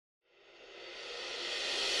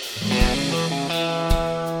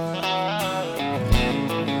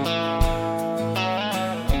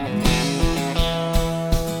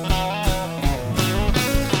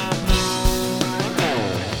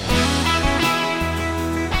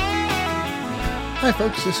Hi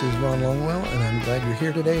folks, this is Ron Longwell, and I'm glad you're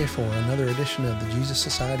here today for another edition of the Jesus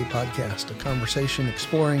Society podcast, a conversation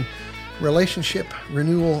exploring relationship,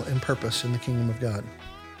 renewal, and purpose in the kingdom of God.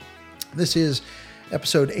 This is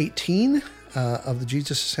episode 18 of the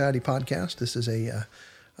Jesus Society podcast. This is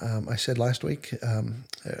I said last week,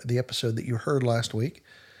 the episode that you heard last week,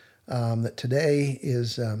 that today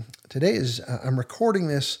is I'm recording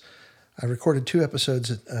this. I recorded 2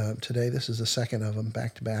 episodes today. This is the second of them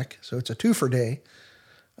back to back. So it's a 2-for-day.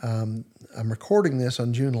 I'm recording this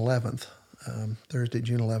on June 11th, Thursday,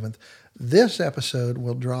 June 11th. This episode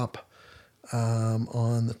will drop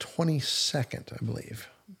on the 22nd, I believe.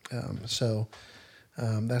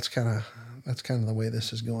 That's kind of the way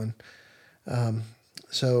this is going.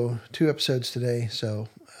 So 2 episodes today. So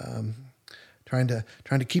trying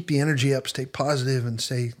to keep the energy up, stay positive, and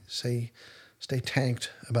stay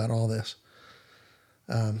tanked about all this.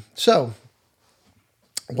 So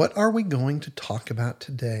what are we going to talk about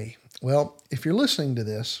today? Well, if you're listening to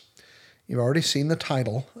this, you've already seen the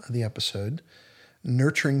title of the episode,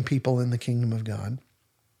 Nurturing People in the Kingdom of God.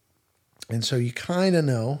 And so you kind of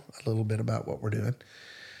know a little bit about what we're doing.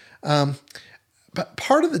 But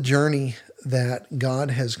part of the journey that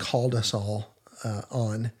God has called us all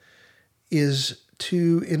on is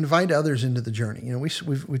to invite others into the journey. You know,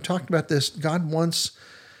 we've talked about this. God wants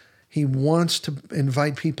to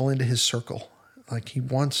invite people into his circle. Like he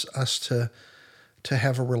wants us to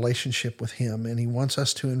have a relationship with him, and he wants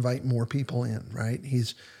us to invite more people in, right? He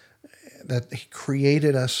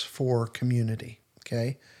created us for community.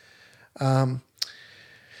 Okay.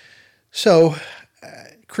 So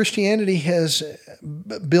Christianity has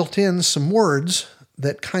built in some words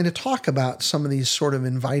that kind of talk about some of these sort of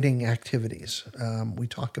inviting activities. We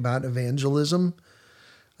talk about evangelism.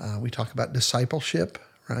 We talk about discipleship,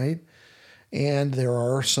 right? And there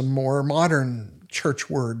are some more modern church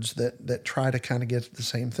words that try to kind of get at the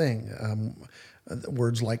same thing.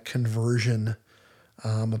 Words like conversion,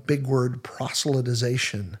 a big word,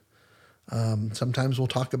 proselytization. Sometimes we'll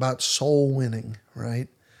talk about soul winning, right?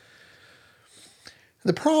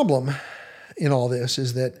 The problem in all this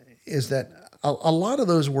is that a lot of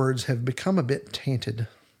those words have become a bit tainted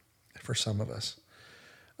for some of us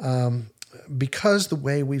because the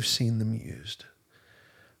way we've seen them used.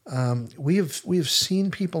 We have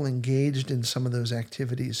seen people engaged in some of those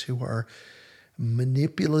activities who are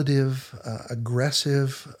manipulative,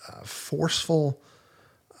 aggressive, forceful,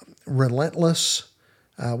 relentless.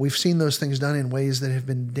 We've seen those things done in ways that have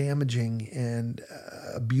been damaging and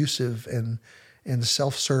abusive and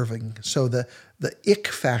self-serving. So the ick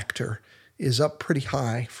factor is up pretty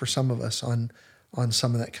high for some of us on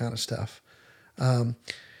some of that kind of stuff.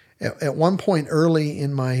 At one point early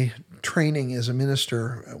in my training as a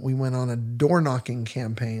minister, we went on a door-knocking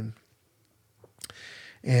campaign.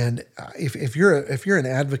 And if you're an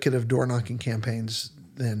advocate of door-knocking campaigns,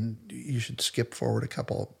 then you should skip forward a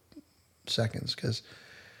couple seconds, because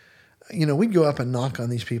we'd go up and knock on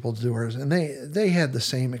these people's doors, and they had the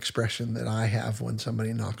same expression that I have when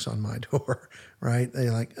somebody knocks on my door, right?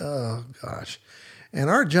 They're like, oh gosh. And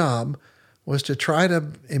our job was to try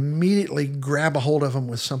to immediately grab a hold of them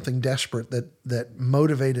with something desperate that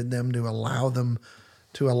motivated them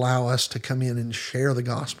to allow us to come in and share the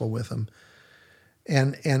gospel with them.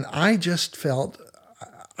 And I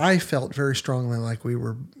felt very strongly like we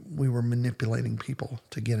were manipulating people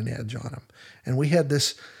to get an edge on them. And we had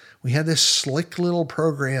this slick little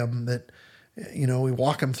program that, we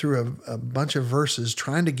walk them through a bunch of verses,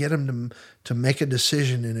 trying to get them to make a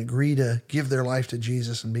decision and agree to give their life to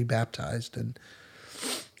Jesus and be baptized. And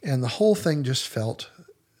the whole thing just felt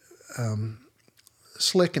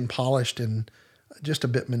slick and polished and just a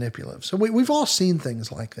bit manipulative. So we've all seen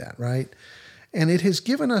things like that, right? And it has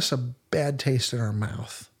given us a bad taste in our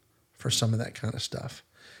mouth for some of that kind of stuff.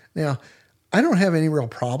 Now, I don't have any real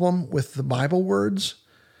problem with the Bible words,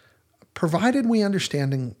 provided we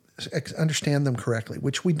understand them correctly,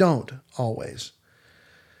 which we don't always.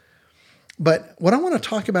 But what I want to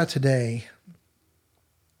talk about today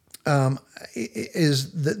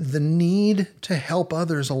is the need to help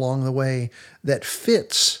others along the way that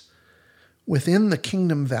fits within the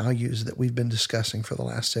kingdom values that we've been discussing for the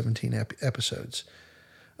last 17 episodes.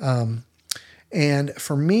 And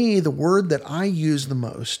for me, the word that I use the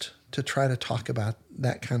most to try to talk about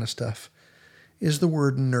that kind of stuff is the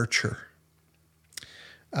word nurture.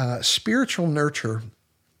 Spiritual nurture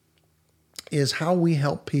is how we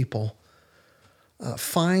help people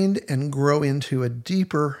find and grow into a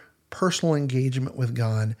deeper personal engagement with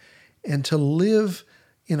God and to live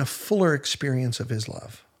in a fuller experience of his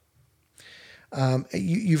love.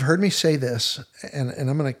 You've heard me say this, and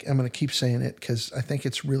I'm gonna keep saying it because I think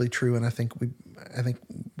it's really true, and I think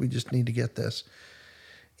we just need to get this.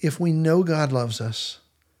 If we know God loves us,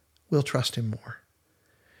 we'll trust Him more,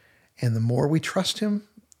 and the more we trust Him,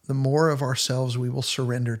 the more of ourselves we will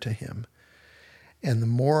surrender to Him, and the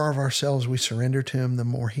more of ourselves we surrender to Him, the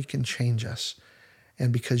more He can change us.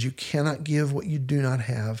 And because you cannot give what you do not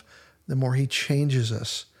have, the more He changes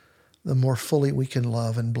us, the more fully we can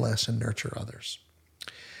love and bless and nurture others.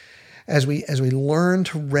 As we learn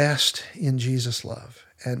to rest in Jesus' love,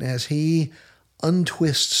 and as He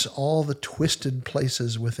untwists all the twisted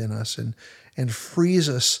places within us and frees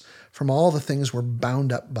us from all the things we're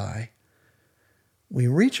bound up by, we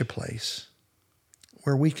reach a place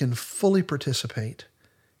where we can fully participate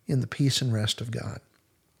in the peace and rest of God.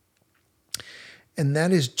 And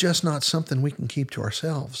that is just not something we can keep to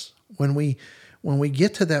ourselves. When we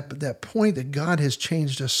get to that point that God has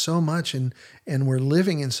changed us so much and we're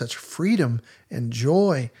living in such freedom and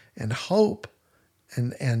joy and hope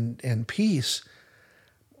and peace,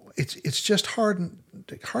 it's just hard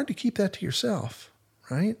to keep that to yourself,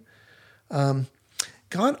 right?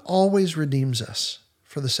 God always redeems us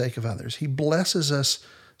for the sake of others. He blesses us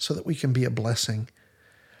so that we can be a blessing.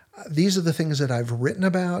 These are the things that I've written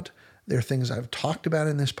about. They're things I've talked about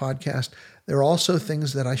in this podcast. They're also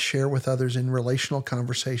things that I share with others in relational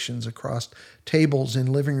conversations across tables,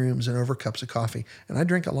 in living rooms, and over cups of coffee. And I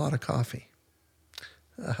drink a lot of coffee.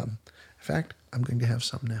 In fact, I'm going to have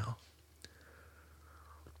some now.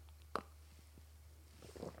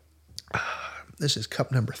 This is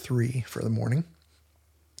cup number 3 for the morning.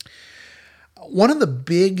 One of the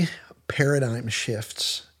big paradigm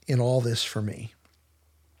shifts in all this for me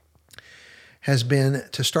has been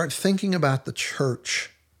to start thinking about the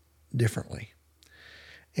church differently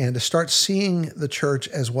and to start seeing the church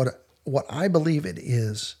as what I believe it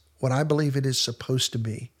is, what I believe it is supposed to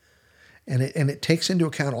be. And it takes into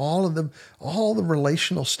account all the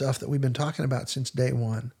relational stuff that we've been talking about since day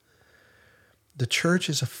one. The church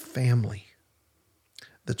is a family.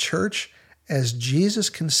 The church, as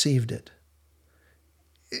Jesus conceived it,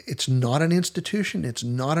 it's not an institution, it's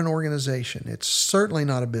not an organization, it's certainly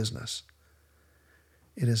not a business.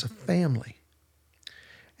 It is a family.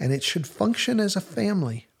 And it should function as a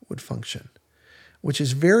family would function, which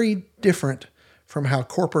is very different from how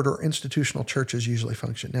corporate or institutional churches usually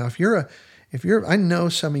function. Now, I know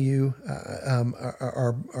some of you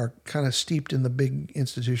are kind of steeped in the big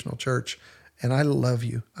institutional church, and I love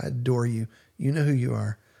you. I adore you. You know who you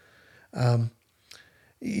are.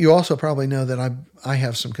 You also probably know that I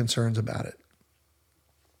have some concerns about it,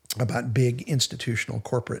 about big institutional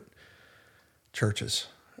corporate churches.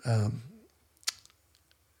 But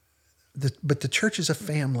the church is a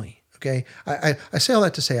family, okay? I say all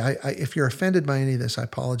that to say, if you're offended by any of this, I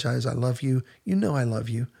apologize. I love you. You know I love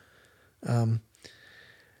you. But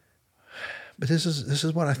this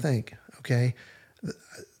is what I think, okay?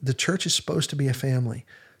 The church is supposed to be a family.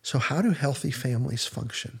 So how do healthy families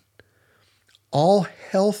function? All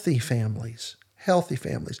healthy families,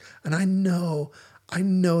 and I know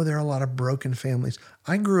there are a lot of broken families.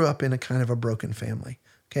 I grew up in a kind of a broken family,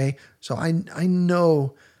 okay? So I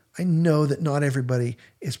know that not everybody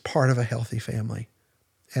is part of a healthy family.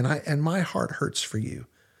 And my heart hurts for you.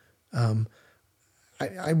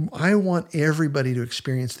 I want everybody to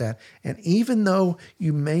experience that. And even though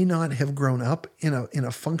you may not have grown up in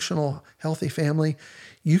a functional, healthy family,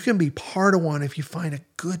 you can be part of one if you find a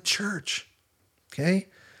good church. Okay?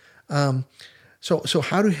 So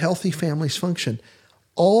how do healthy families function?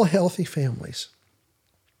 All healthy families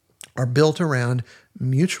are built around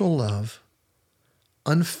mutual love,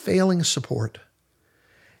 unfailing support,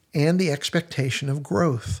 and the expectation of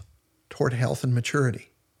growth toward health and maturity.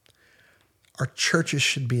 Our churches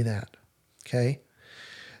should be that, okay?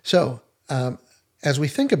 So as we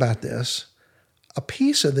think about this, a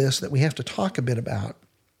piece of this that we have to talk a bit about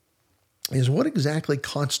is what exactly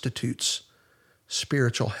constitutes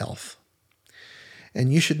spiritual health.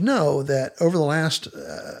 And you should know that over the last,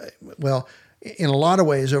 in a lot of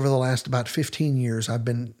ways, over the last about 15 years, I've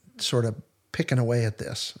been sort of picking away at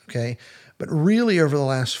this, okay? But really over the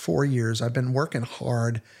last 4 years, I've been working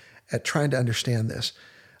hard at trying to understand this.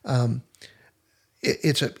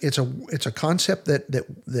 It's a concept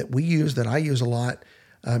that we use, that I use a lot.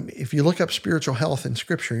 If you look up spiritual health in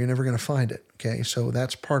Scripture, you're never going to find it, okay? So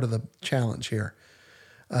that's part of the challenge here.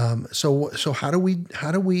 So how do we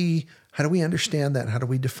understand that? How do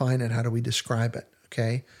we define it? How do we describe it?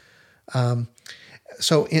 Okay.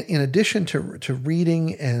 So in addition to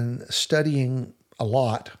reading and studying a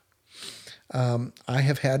lot, I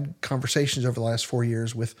have had conversations over the last 4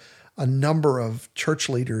 years with a number of church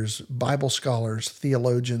leaders, Bible scholars,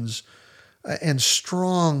 theologians, and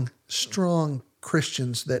strong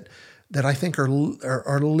Christians that I think are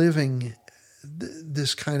living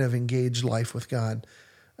this kind of engaged life with God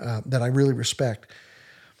that I really respect.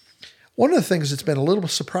 One of the things that's been a little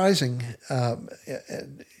surprising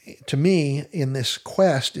to me in this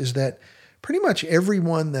quest is that pretty much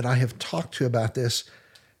everyone that I have talked to about this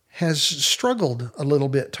has struggled a little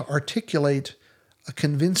bit to articulate a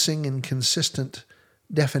convincing and consistent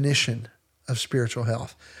definition of spiritual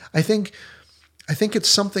health. I think it's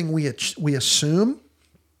something we assume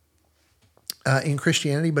in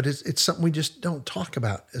Christianity, but it's something we just don't talk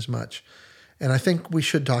about as much. And I think we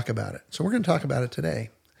should talk about it. So we're going to talk about it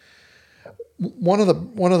today. One of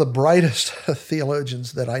the brightest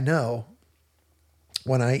theologians that I know,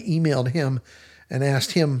 when I emailed him and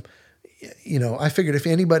asked him, I figured if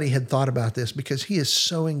anybody had thought about this, because he is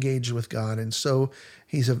so engaged with God and so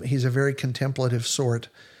he's a very contemplative sort.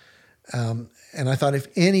 And I thought if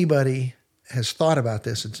anybody has thought about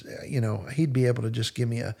this, it's, he'd be able to just give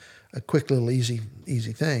me a quick little easy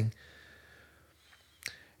thing.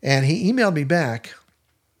 And he emailed me back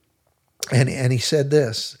and he said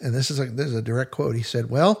this, and this is a direct quote. He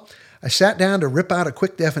said, "Well, I sat down to rip out a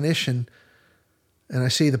quick definition and I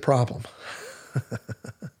see the problem."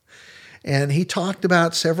 And he talked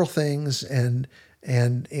about several things and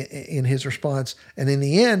in his response. And in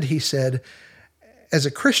the end, he said, as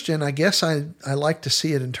a Christian, I guess I like to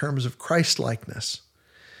see it in terms of Christ-likeness.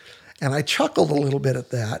 And I chuckled a little bit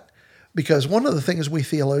at that because one of the things we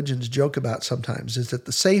theologians joke about sometimes is that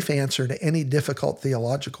the safe answer to any difficult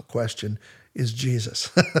theological question is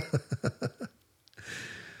Jesus.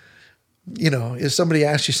 If somebody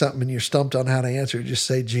asks you something and you're stumped on how to answer, just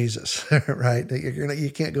say Jesus, right?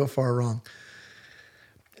 You can't go far wrong.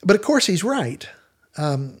 But of course, he's right.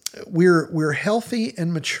 We're healthy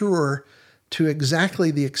and mature to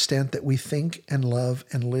exactly the extent that we think and love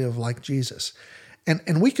and live like Jesus.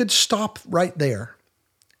 And we could stop right there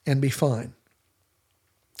and be fine.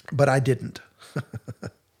 But I didn't.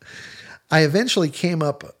 I eventually came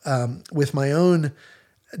up with my own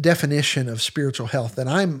definition of spiritual health that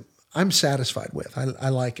I'm satisfied with. I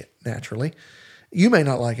like it, naturally. You may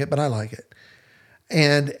not like it, but I like it.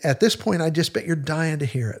 And at this point, I just bet you're dying to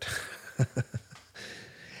hear it.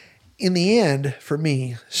 In the end, for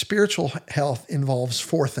me, spiritual health involves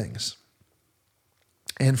four things.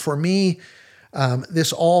 And for me,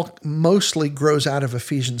 this all mostly grows out of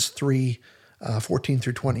Ephesians 3, 14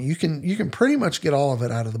 through 20. You can pretty much get all of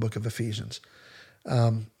it out of the book of Ephesians.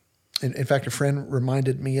 In fact, a friend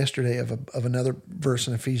reminded me yesterday of another verse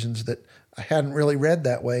in Ephesians that I hadn't really read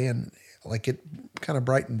that way, and like it kind of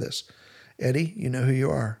brightened this. Eddie, you know who you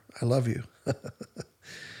are. I love you.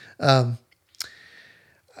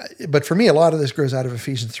 But for me, a lot of this grows out of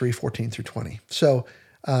Ephesians 3, 14 through 20. So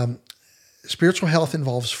spiritual health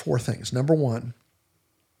involves four things. Number one,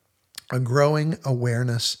 a growing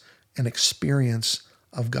awareness and experience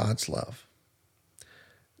of God's love.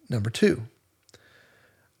 Number two,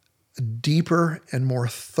 a deeper and more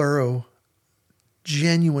thorough,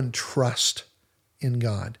 genuine trust in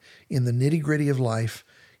God. In the nitty-gritty of life,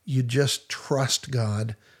 you just trust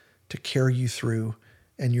God to carry you through,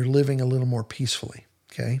 and you're living a little more peacefully,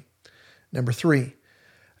 okay? Number three,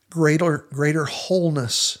 greater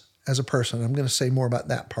wholeness as a person. I'm going to say more about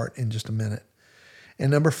that part in just a minute.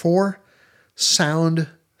 And number four, sound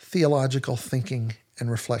theological thinking and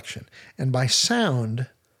reflection. And by sound,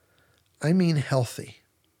 I mean healthy.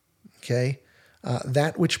 Okay,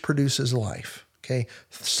 that which produces life. Okay,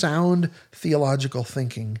 sound theological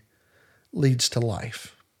thinking leads to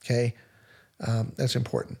life. Okay, that's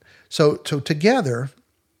important. So together,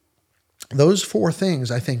 those four things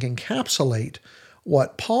I think encapsulate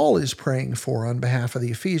what Paul is praying for on behalf of the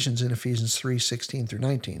Ephesians in Ephesians 3, 16 through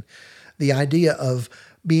 19. The idea of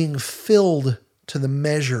being filled to the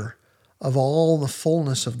measure of all the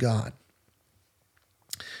fullness of God.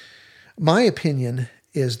 My opinion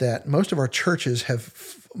is that most of our churches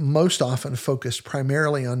have most often focused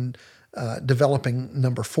primarily on developing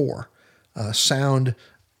number four, sound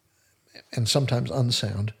and sometimes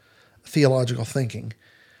unsound theological thinking,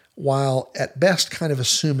 while at best kind of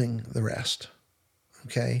assuming the rest,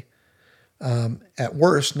 okay? At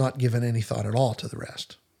worst, not given any thought at all to the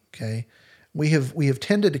rest, okay? We have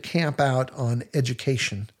tended to camp out on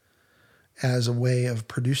education as a way of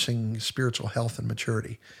producing spiritual health and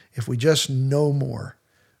maturity. If we just know more,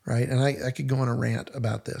 right? And I could go on a rant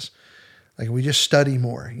about this. Like we just study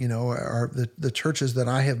more, the churches that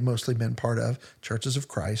I have mostly been part of, churches of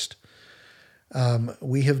Christ,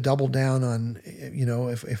 We have doubled down on,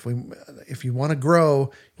 if you want to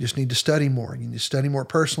grow, you just need to study more. You need to study more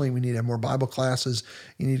personally. We need to have more Bible classes.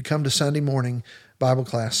 You need to come to Sunday morning Bible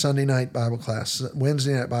class, Sunday night Bible class,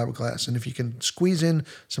 Wednesday night Bible class. And if you can squeeze in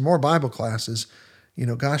some more Bible classes,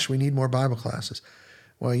 gosh, we need more Bible classes.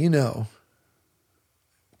 Well,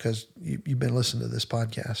 because you've been listening to this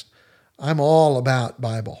podcast, I'm all about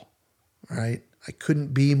Bible, right? I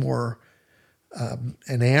couldn't be more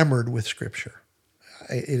enamored with Scripture.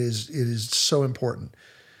 It is so important.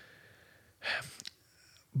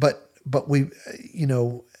 But we,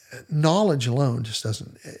 knowledge alone just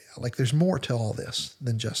doesn't, there's more to all this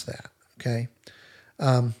than just that, okay?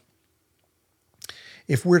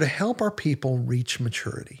 If we're to help our people reach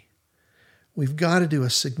maturity, we've got to do a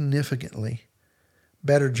significantly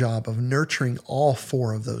better job of nurturing all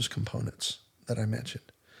four of those components that I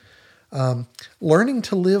mentioned. Learning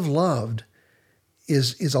to live loved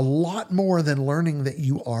is a lot more than learning that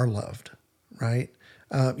you are loved, right?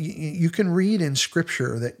 You can read in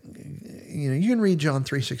Scripture that, you can read John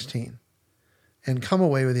 3:16 and come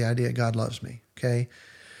away with the idea God loves me, okay?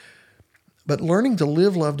 But learning to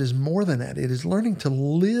live loved is more than that. It is learning to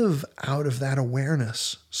live out of that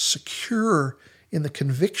awareness, secure in the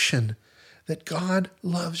conviction that God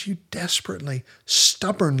loves you desperately,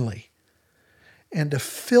 stubbornly, and to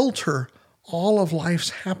filter all of life's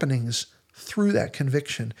happenings through that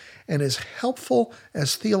conviction. And as helpful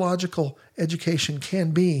as theological education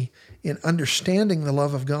can be in understanding the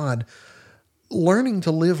love of God, learning to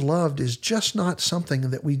live loved is just not something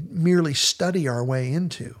that we merely study our way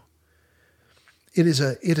into. It is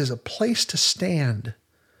a place to stand,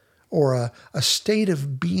 or a state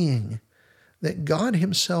of being that God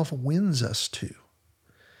Himself wins us to.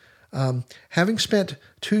 Having spent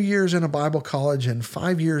 2 years in a Bible college and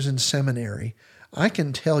 5 years in seminary, I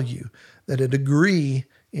can tell you that a degree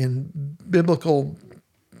in biblical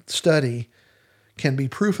study can be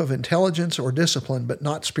proof of intelligence or discipline, but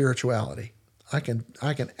not spirituality. I can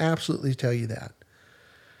absolutely tell you that.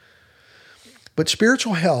 But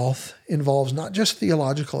spiritual health involves not just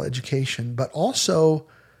theological education, but also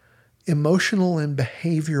emotional and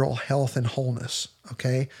behavioral health and wholeness.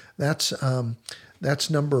 Okay, that's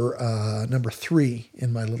number 3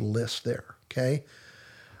 in my little list there. Okay,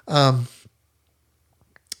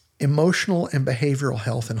 emotional and behavioral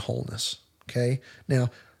health and wholeness. Okay, now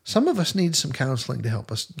some of us need some counseling to help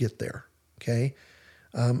us get there. Okay,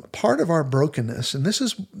 part of our brokenness, and this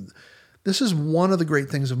is one of the great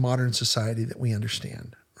things of modern society that we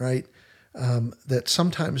understand, right? That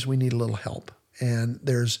sometimes we need a little help, and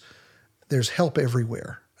there's help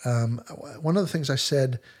everywhere. One of the things I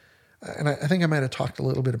said, and I think I might have talked a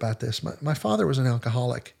little bit about this. My father was an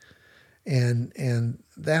alcoholic, and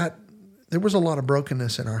that there was a lot of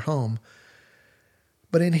brokenness in our home.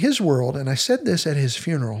 But in his world, and I said this at his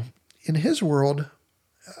funeral, in his world,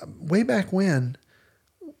 way back when,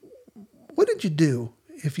 what did you do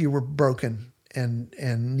if you were broken and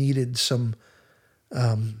needed some,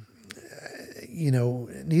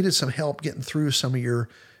 needed some help getting through some of your,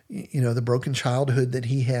 the broken childhood that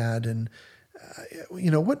he had, and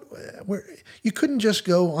where you couldn't just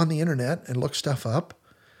go on the internet and look stuff up.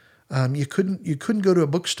 You couldn't go to a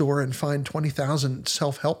bookstore and find 20,000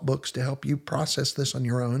 self-help books to help you process this on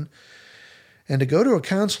your own. And to go to a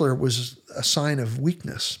counselor was a sign of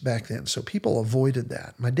weakness back then. So people avoided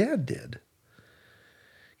that. My dad did.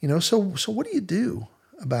 So what do you do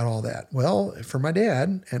about all that? Well, for my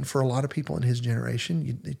dad and for a lot of people in his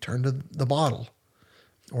generation, they turn to the bottle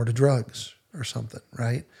or to drugs or something,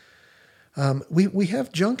 right? We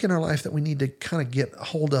have junk in our life that we need to kind of get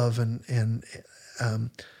hold of and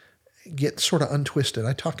get sort of untwisted.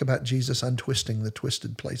 I talk about Jesus untwisting the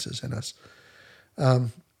twisted places in us.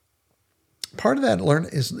 Part of that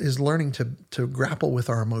is learning to grapple with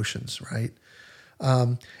our emotions, right?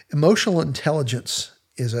 Emotional intelligence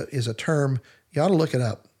is a term. You ought to look it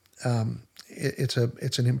up. It's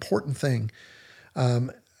an important thing.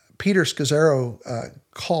 Peter Scazzaro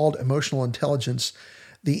called emotional intelligence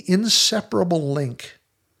the inseparable link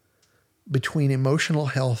between emotional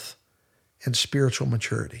health and spiritual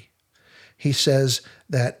maturity. He says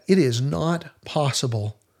that it is not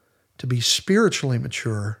possible to be spiritually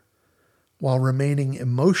mature while remaining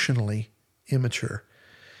emotionally immature.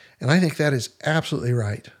 And I think that is absolutely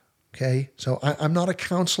right. Okay, so I'm not a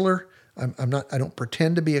counselor. I don't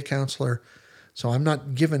pretend to be a counselor. So I'm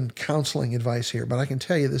not giving counseling advice here, but I can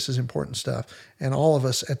tell you this is important stuff. And all of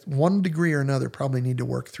us at one degree or another probably need to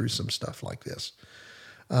work through some stuff like this.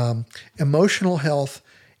 Emotional health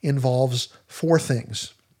involves 4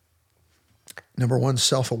 things. Number 1,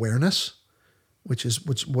 self-awareness, which is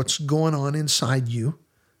what's going on inside you,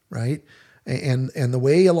 right? And the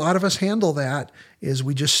way a lot of us handle that is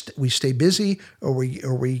we stay busy, or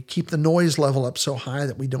we keep the noise level up so high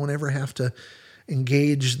that we don't ever have to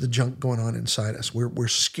engage the junk going on inside us. We're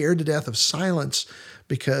scared to death of silence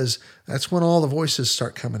because that's when all the voices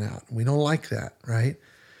start coming out. We don't like that, right?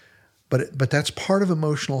 But that's part of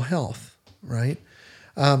emotional health, right?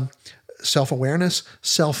 Self-awareness,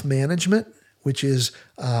 self-management, which is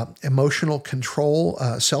emotional control,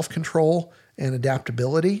 self-control and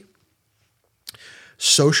adaptability.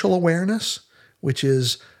 Social awareness, which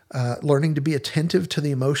is learning to be attentive to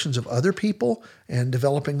the emotions of other people and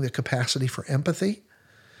developing the capacity for empathy.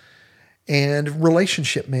 And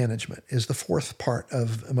relationship management is the fourth part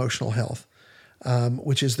of emotional health,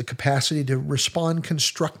 which is the capacity to respond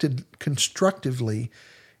constructively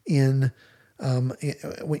when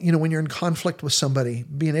you're in conflict with somebody,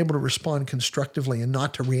 being able to respond constructively and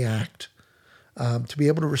not to react, to be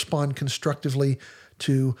able to respond constructively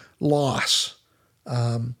to loss,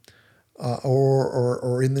 or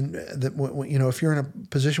in if you're in a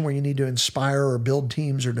position where you need to inspire or build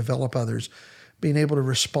teams or develop others, being able to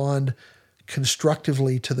respond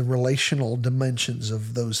constructively to the relational dimensions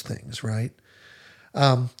of those things, right?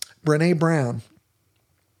 Brené Brown,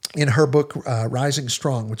 in her book, Rising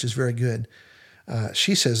Strong, which is very good,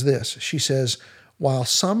 she says this. She says, while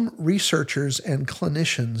some researchers and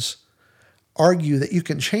clinicians argue that you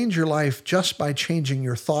can change your life just by changing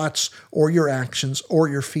your thoughts or your actions or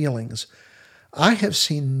your feelings, I have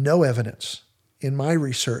seen no evidence in my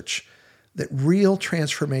research that real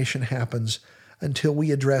transformation happens until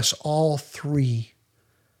we address all three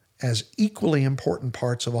as equally important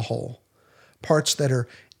parts of a whole, parts that are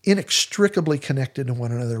inextricably connected to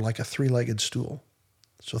one another like a three-legged stool.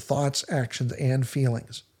 So thoughts, actions, and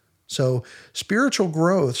feelings. So spiritual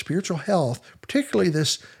growth, spiritual health, particularly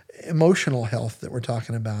this emotional health that we're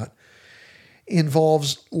talking about,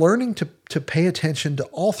 involves learning to pay attention to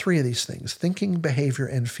all three of these things: thinking, behavior,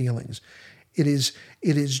 and feelings. It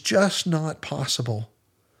is just not possible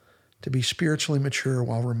to be spiritually mature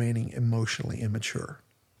while remaining emotionally immature.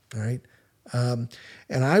 All right?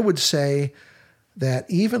 And I would say that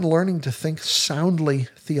even learning to think soundly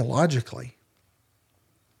theologically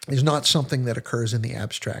is not something that occurs in the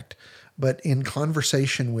abstract, but in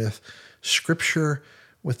conversation with Scripture,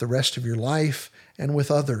 with the rest of your life, and with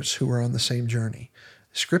others who are on the same journey.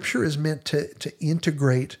 Scripture is meant to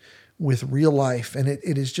integrate with real life, and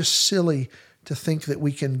it is just silly to think that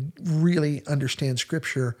we can really understand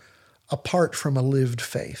Scripture apart from a lived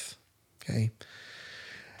faith. Okay?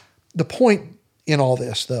 The point in all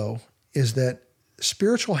this, though, is that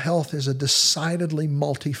spiritual health is a decidedly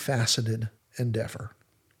multifaceted endeavor.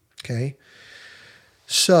 Okay?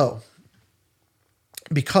 So,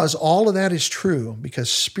 because all of that is true,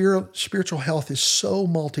 because spiritual health is so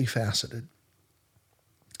multifaceted,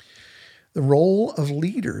 the role of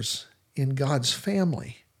leaders in God's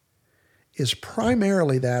family is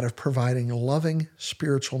primarily that of providing loving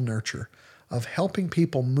spiritual nurture, of helping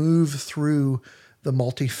people move through the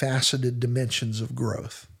multifaceted dimensions of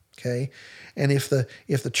growth. Okay? And if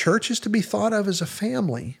the church is to be thought of as a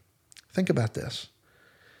family, think about this.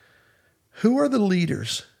 Who are the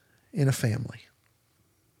leaders in a family?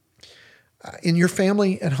 In your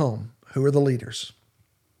family at home, who are the leaders?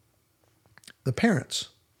 The parents,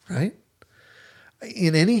 right?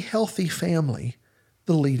 In any healthy family,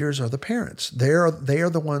 the leaders are the parents. They are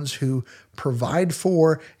the ones who provide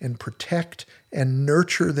for and protect and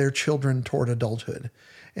nurture their children toward adulthood.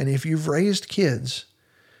 And if you've raised kids,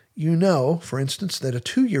 you know, for instance, that a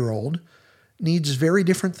 2-year-old needs very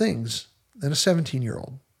different things than a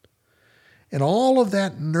 17-year-old. And all of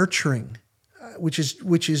that nurturing, which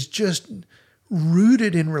is just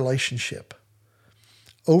rooted in relationship,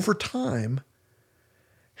 over time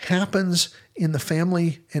happens in the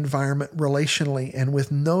family environment relationally and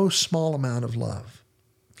with no small amount of love.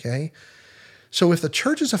 Okay? So if the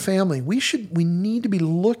church is a family, we need to be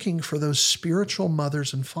looking for those spiritual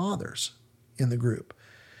mothers and fathers in the group.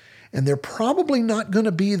 And they're probably not going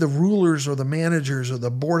to be the rulers or the managers or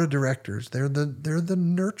the board of directors. They're the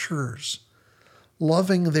nurturers,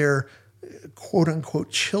 loving their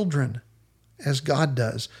quote-unquote children as God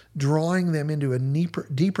does, drawing them into a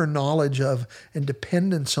deeper knowledge of and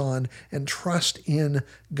dependence on and trust in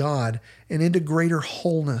God and into greater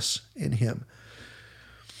wholeness in Him.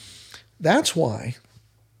 That's why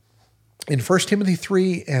in 1 Timothy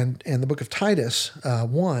 3 and the book of Titus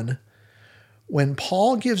 1, when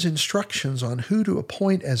Paul gives instructions on who to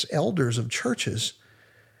appoint as elders of churches,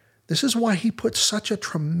 this is why he puts such a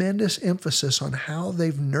tremendous emphasis on how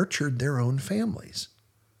they've nurtured their own families.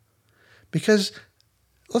 Because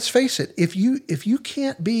let's face it, if you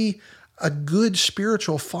can't be a good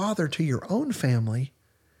spiritual father to your own family,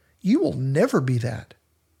 you will never be that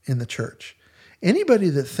in the church. Anybody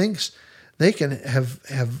that thinks they can have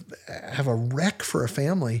a wreck for a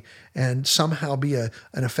family and somehow be an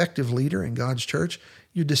effective leader in God's church,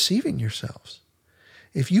 you're deceiving yourselves.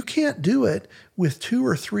 If you can't do it with 2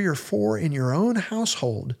 or 3 or 4 in your own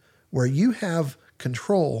household where you have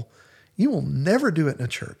control, you will never do it in a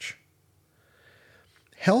church.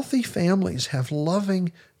 Healthy families have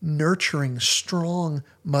loving, nurturing, strong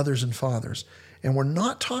mothers and fathers. And we're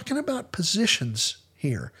not talking about positions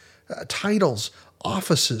here, titles,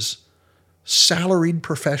 offices, salaried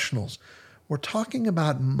professionals. We're talking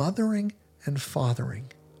about mothering and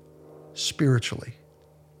fathering spiritually.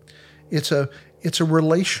 It's a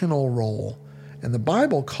relational role, and the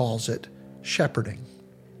Bible calls it shepherding.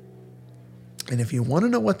 And if you want to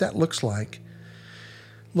know what that looks like,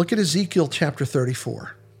 look at Ezekiel chapter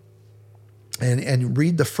 34 and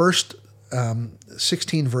read the first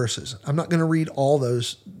 16 verses. I'm not going to read all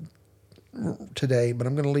those today, but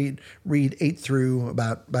I'm going to read 8 through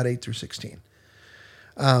about 8 through 16.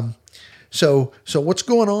 So what's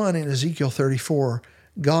going on in Ezekiel 34?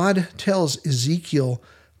 God tells Ezekiel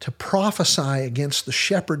to prophesy against the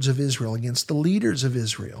shepherds of Israel, against the leaders of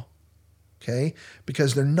Israel, okay?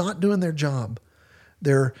 Because they're not doing their job.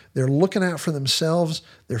 They're looking out for themselves.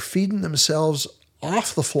 They're feeding themselves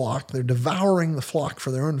off the flock. They're devouring the flock for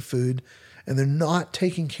their own food, and they're not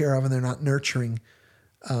taking care of and they're not nurturing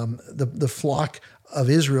the flock of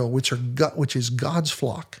Israel, which is God's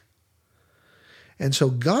flock. And so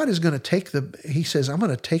God is going to he says, I'm going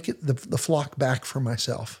to take the flock back for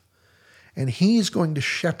myself. And he's going to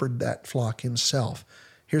shepherd that flock himself.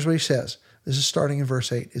 Here's what he says. This is starting in verse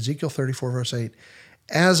 8, Ezekiel 34, verse 8.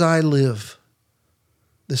 As I live,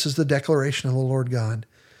 this is the declaration of the Lord God,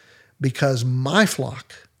 because my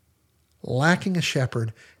flock, lacking a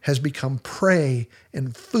shepherd, has become prey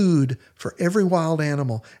and food for every wild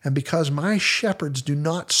animal, and because my shepherds do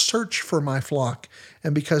not search for my flock,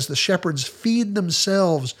 and because the shepherds feed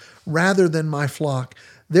themselves rather than my flock,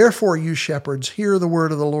 therefore, you shepherds, hear the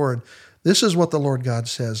word of the Lord. This is what the Lord God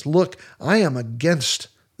says. Look, I am against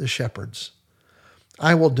the shepherds.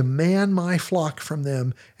 I will demand my flock from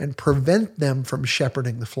them and prevent them from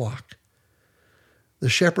shepherding the flock. The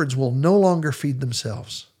shepherds will no longer feed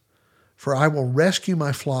themselves, for I will rescue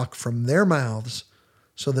my flock from their mouths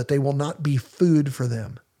so that they will not be food for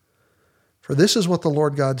them. For this is what the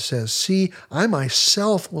Lord God says. See, I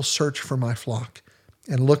myself will search for my flock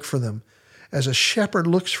and look for them, as a shepherd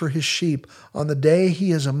looks for his sheep on the day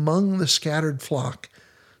he is among the scattered flock.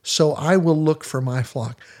 So I will look for my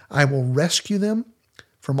flock. I will rescue them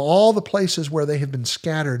from all the places where they have been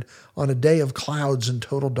scattered on a day of clouds and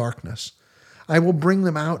total darkness. I will bring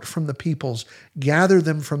them out from the peoples, gather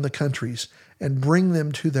them from the countries, and bring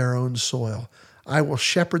them to their own soil. I will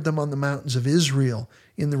shepherd them on the mountains of Israel,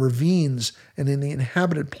 in the ravines, and in the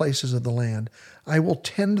inhabited places of the land. I will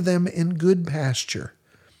tend them in good pasture,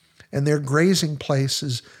 and their grazing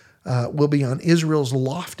places will be on Israel's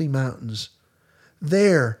lofty mountains.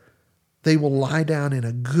 There they will lie down in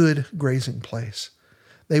a good grazing place.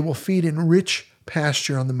 They will feed in rich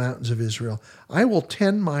pasture on the mountains of Israel. I will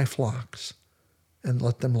tend my flocks and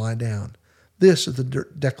let them lie down. This is the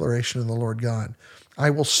declaration of the Lord God.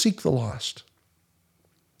 I will seek the lost,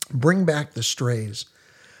 bring back the strays,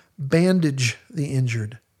 bandage the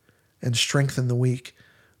injured, and strengthen the weak,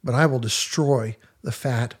 but I will destroy the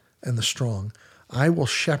fat and the strong. I will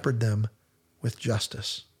shepherd them with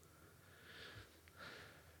justice.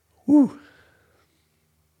 Woo.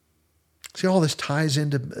 See, all this ties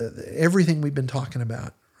into everything we've been talking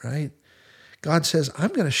about, right? God says, I'm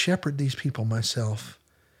going to shepherd these people myself.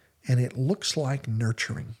 And it looks like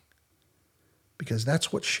nurturing, because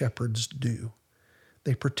that's what shepherds do.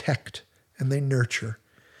 They protect and they nurture.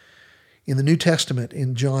 In the New Testament,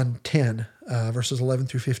 in John 10, verses 11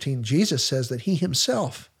 through 15, Jesus says that he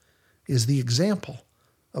himself is the example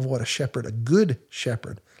of what a good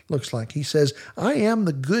shepherd looks like. He says, I am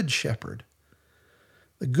the good shepherd.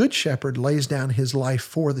 The good shepherd lays down his life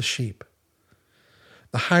for the sheep.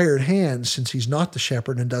 The hired hand, since he's not the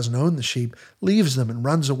shepherd and doesn't own the sheep, leaves them and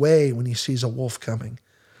runs away when he sees a wolf coming.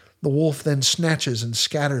 The wolf then snatches and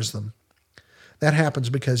scatters them. That happens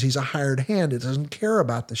because he's a hired hand. It doesn't care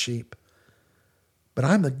about the sheep. But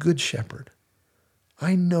I'm the good shepherd.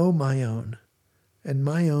 I know my own, and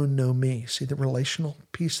my own know me. See the relational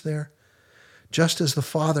piece there? Just as the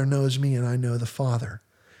Father knows me and I know the Father,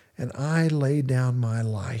 and I lay down my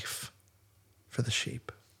life for the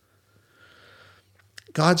sheep.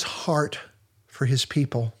 God's heart for his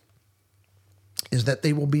people is that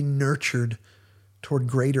they will be nurtured toward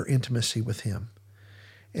greater intimacy with him.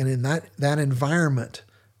 And in that environment,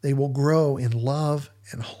 they will grow in love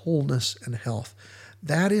and wholeness and health.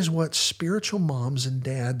 That is what spiritual moms and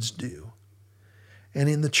dads do. And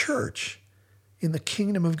in the church, in the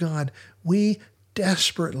kingdom of God, we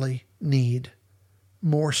desperately need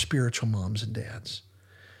more spiritual moms and dads.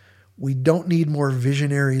 We don't need more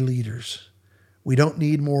visionary leaders. We don't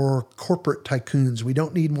need more corporate tycoons. We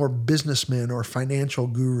don't need more businessmen or financial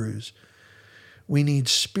gurus. We need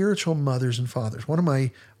spiritual mothers and fathers. One of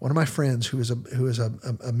my friends who is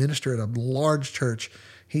a minister at a large church,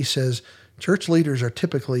 he says church leaders are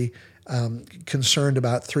typically concerned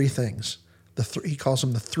about three things. He calls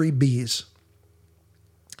them the 3 B's: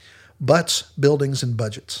 butts, buildings, and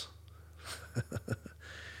budgets.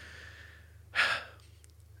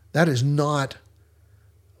 That is not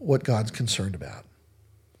what God's concerned about.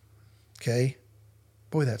 Okay?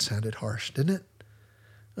 Boy, that sounded harsh, didn't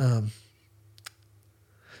it?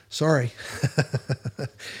 Sorry.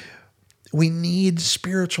 We need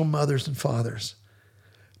spiritual mothers and fathers,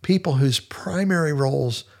 people whose primary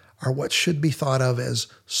roles are what should be thought of as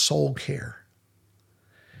soul care.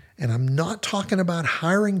 And I'm not talking about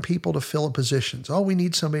hiring people to fill positions. Oh, we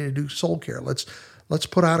need somebody to do soul care. Let's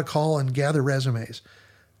put out a call and gather resumes.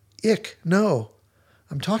 No.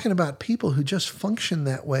 I'm talking about people who just function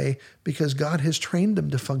that way because God has trained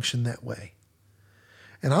them to function that way.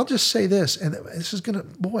 And I'll just say this, and this is gonna,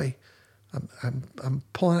 boy, I'm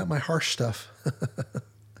pulling out my harsh stuff.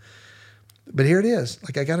 But here it is.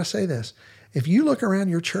 I got to say this. If you look around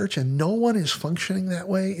your church and no one is functioning that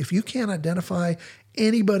way, if you can't identify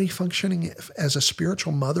anybody functioning as a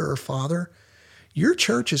spiritual mother or father, your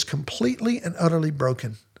church is completely and utterly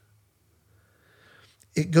broken.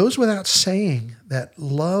 It goes without saying that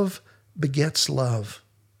love begets love.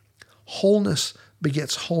 Wholeness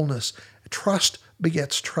begets wholeness. Trust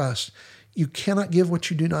begets trust. You cannot give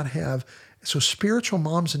what you do not have. So spiritual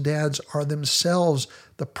moms and dads are themselves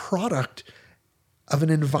the product of an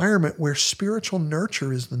environment where spiritual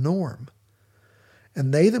nurture is the norm.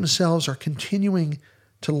 And they themselves are continuing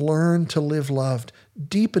to learn to live loved,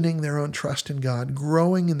 deepening their own trust in God,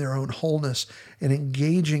 growing in their own wholeness, and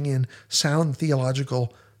engaging in sound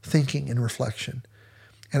theological thinking and reflection.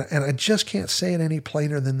 And I just can't say it any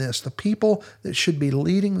plainer than this. The people that should be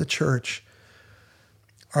leading the church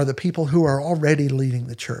are the people who are already leading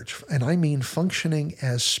the church. And I mean functioning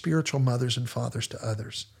as spiritual mothers and fathers to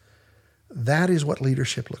others. That is what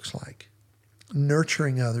leadership looks like.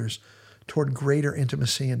 Nurturing others toward greater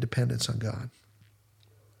intimacy and dependence on God.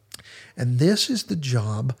 And this is the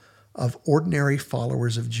job of ordinary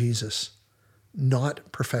followers of Jesus, not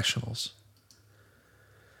professionals.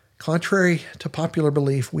 Contrary to popular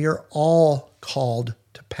belief, we are all called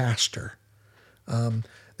to pastor.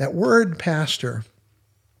 That word pastor,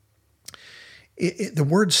 the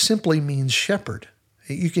word simply means shepherd.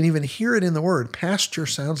 You can even hear it in the word. Pasture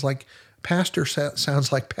sounds like pasture,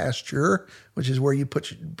 which is where you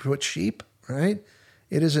put sheep, right?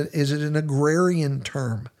 Is it an agrarian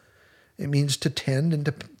term? It means to tend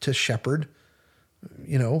and to shepherd,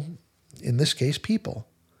 in this case, people.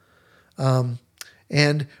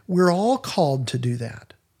 And we're all called to do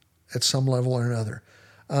that at some level or another.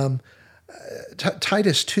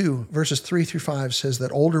 Titus 2, verses 3 through 5 says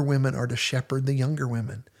that older women are to shepherd the younger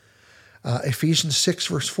women. Ephesians 6,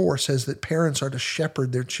 verse 4 says that parents are to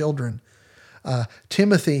shepherd their children.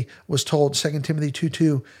 Timothy was told, 2 Timothy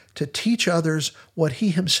 2:2, to teach others what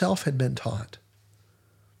he himself had been taught.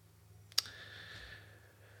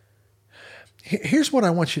 Here's what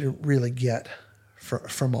I want you to really get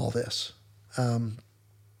from all this.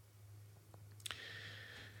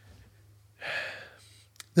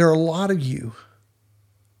 There are a lot of you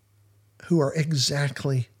who are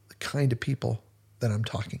exactly the kind of people that I'm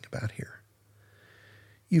talking about here.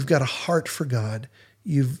 You've got a heart for God.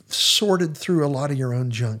 You've sorted through a lot of your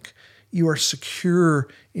own junk. You are secure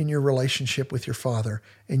in your relationship with your Father,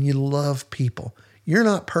 and you love people. You're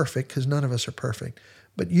not perfect, because none of us are perfect,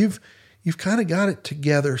 but you've kind of got it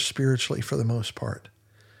together spiritually for the most part.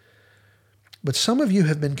 But some of you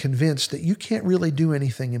have been convinced that you can't really do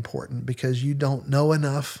anything important because you don't know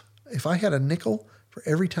enough. If I had a nickel for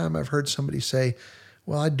every time I've heard somebody say,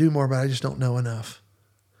 well, I do more, but I just don't know enough,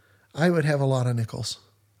 I would have a lot of nickels.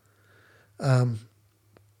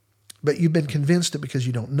 But you've been convinced that because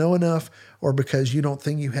you don't know enough, or because you don't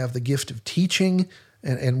think you have the gift of teaching,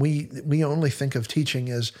 and we only think of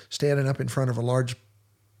teaching as standing up in front of a large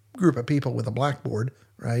group of people with a blackboard,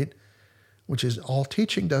 right? Which is all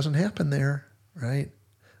teaching doesn't happen there, right?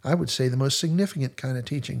 I would say the most significant kind of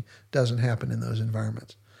teaching doesn't happen in those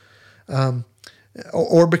environments.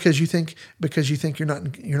 or because you think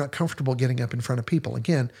you're not comfortable getting up in front of people.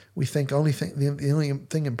 Again, we think the only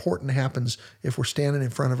thing important happens if we're standing in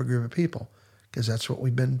front of a group of people, because that's what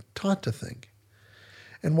we've been taught to think.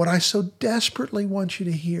 And what I so desperately want you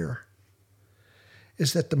to hear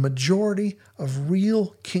is that the majority of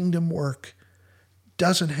real kingdom work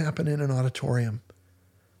doesn't happen in an auditorium,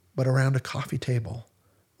 but around a coffee table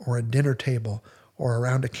or a dinner table or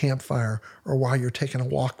around a campfire or while you're taking a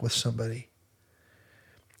walk with somebody.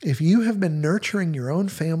 If you have been nurturing your own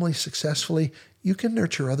family successfully, you can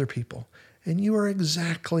nurture other people. And you are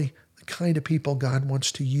exactly the kind of people God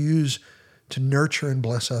wants to use to nurture and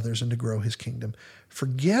bless others and to grow his kingdom.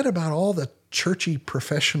 Forget about all the churchy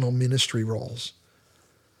professional ministry roles.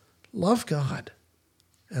 Love God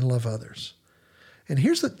and love others. And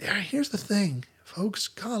here's the thing, folks.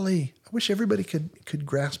 Golly, I wish everybody could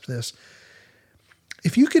grasp this.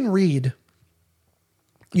 If you can read,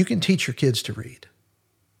 you can teach your kids to read,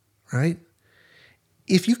 right?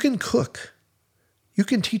 If you can cook, you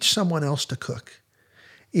can teach someone else to cook.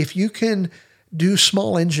 If you can do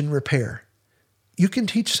small engine repair, you can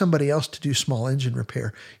teach somebody else to do small engine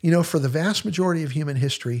repair. For the vast majority of human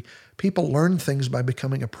history, people learned things by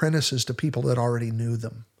becoming apprentices to people that already knew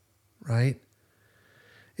them, right?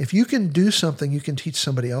 If you can do something, you can teach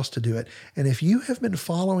somebody else to do it. And if you have been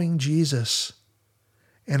following Jesus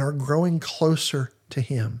and are growing closer to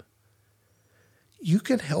him, you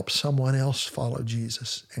can help someone else follow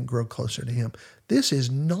Jesus and grow closer to him. This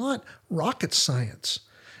is not rocket science.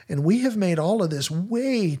 And we have made all of this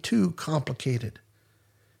way too complicated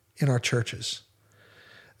in our churches.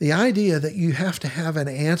 The idea that you have to have an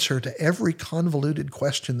answer to every convoluted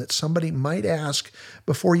question that somebody might ask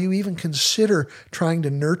before you even consider trying to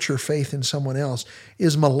nurture faith in someone else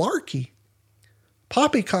is malarkey.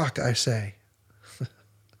 Poppycock, I say.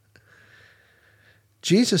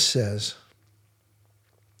 Jesus says,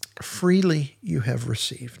 freely you have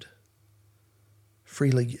received,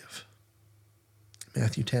 freely give.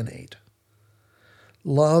 Matthew 10:8.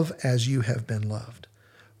 Love as you have been loved.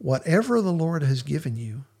 Whatever the Lord has given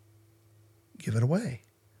you, give it away.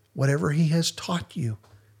 Whatever he has taught you,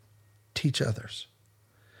 teach others.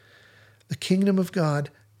 The kingdom of God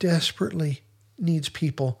desperately needs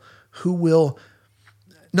people who will,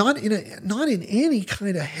 not in any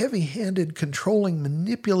kind of heavy-handed, controlling,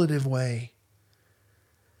 manipulative way,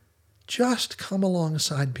 just come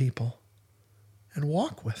alongside people and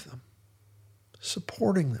walk with them,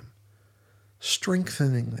 supporting them,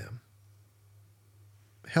 strengthening them,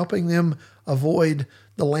 helping them avoid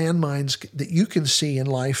the landmines that you can see in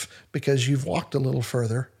life because you've walked a little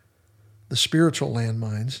further, the spiritual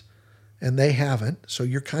landmines, and they haven't, so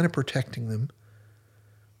you're kind of protecting them.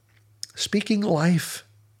 Speaking life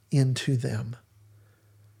into them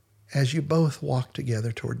as you both walk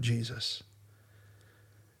together toward Jesus.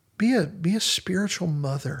 Be a spiritual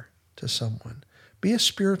mother to someone. Be a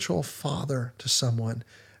spiritual father to someone.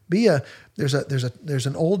 There's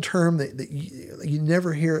an old term that you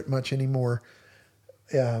never hear it much anymore.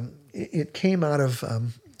 It came out of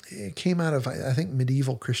I think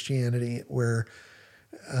medieval Christianity, where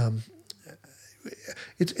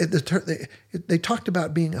they talked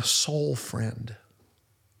about being a soul friend.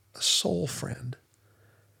 A soul friend.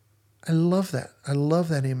 I love that. I love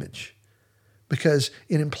that image, because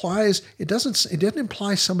it doesn't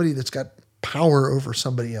imply somebody that's got power over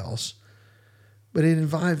somebody else, but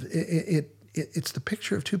it's the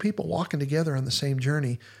picture of two people walking together on the same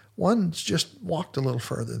journey. One's just walked a little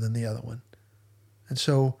further than the other one. And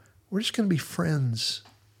so we're just going to be friends.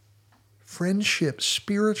 Friendship,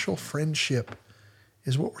 spiritual friendship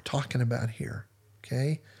is what we're talking about here,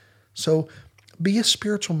 okay? So be a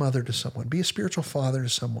spiritual mother to someone. Be a spiritual father to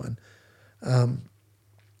someone.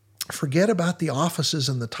 Forget about the offices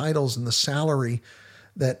and the titles and the salary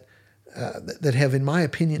that have, in my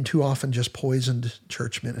opinion, too often just poisoned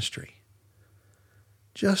church ministry.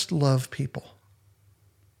 Just love people.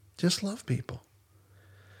 Just love people.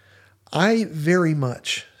 I very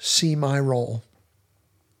much see my role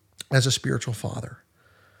as a spiritual father,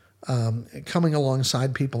 coming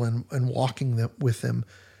alongside people and walking with them,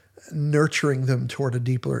 nurturing them toward a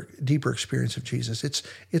deeper experience of Jesus.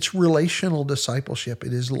 It's relational discipleship.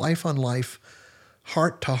 It is life on life,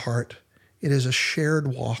 heart to heart. It is a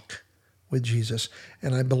shared walk with Jesus.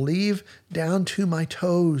 And I believe down to my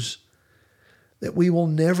toes that we will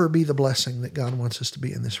never be the blessing that God wants us to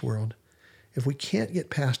be in this world if we can't get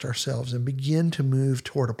past ourselves and begin to move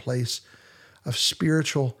toward a place of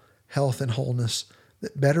spiritual health and wholeness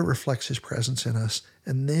that better reflects his presence in us,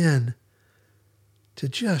 and then to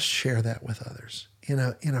just share that with others in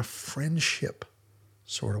a friendship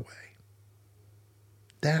sort of way.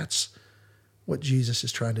 That's what Jesus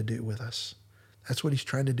is trying to do with us. That's what he's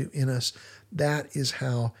trying to do in us. That is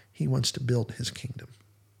how he wants to build his kingdom.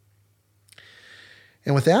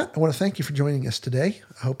 And with that, I want to thank you for joining us today.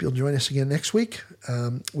 I hope you'll join us again next week.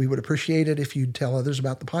 We would appreciate it if you'd tell others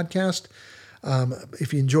about the podcast.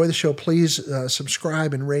 If you enjoy the show, please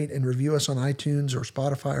subscribe and rate and review us on iTunes or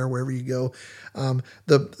Spotify or wherever you go.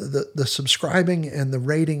 The subscribing and the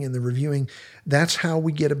rating and the reviewing, that's how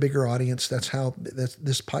we get a bigger audience. That's how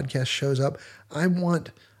this podcast shows up. I want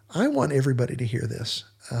everybody to hear this.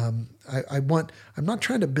 I'm not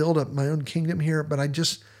trying to build up my own kingdom here, but I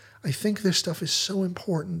think this stuff is so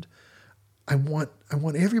important. I want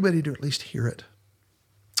everybody to at least hear it.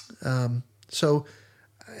 So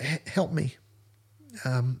help me.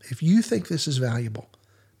 If you think this is valuable,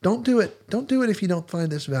 don't do it. Don't do it if you don't find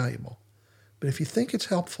this valuable. But if you think it's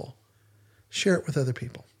helpful, share it with other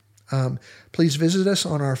people. Please visit us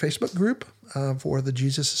on our Facebook group for the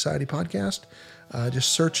Jesus Society Podcast.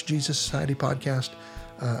 Just search Jesus Society Podcast.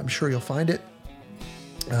 I'm sure you'll find it.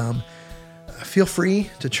 Feel free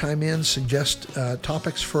to chime in, suggest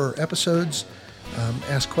topics for episodes,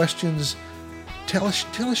 ask questions. Tell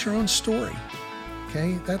us your own story.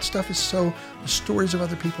 Okay, that stuff is the stories of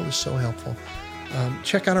other people is so helpful.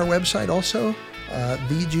 Check out our website also,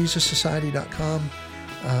 thejesussociety.com.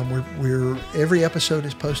 Every episode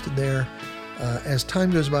is posted there. As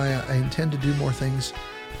time goes by, I intend to do more things.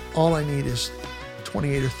 All I need is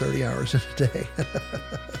 28 or 30 hours in a day.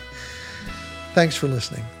 Thanks for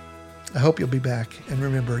listening. I hope you'll be back. And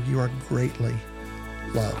remember, you are greatly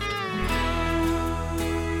loved.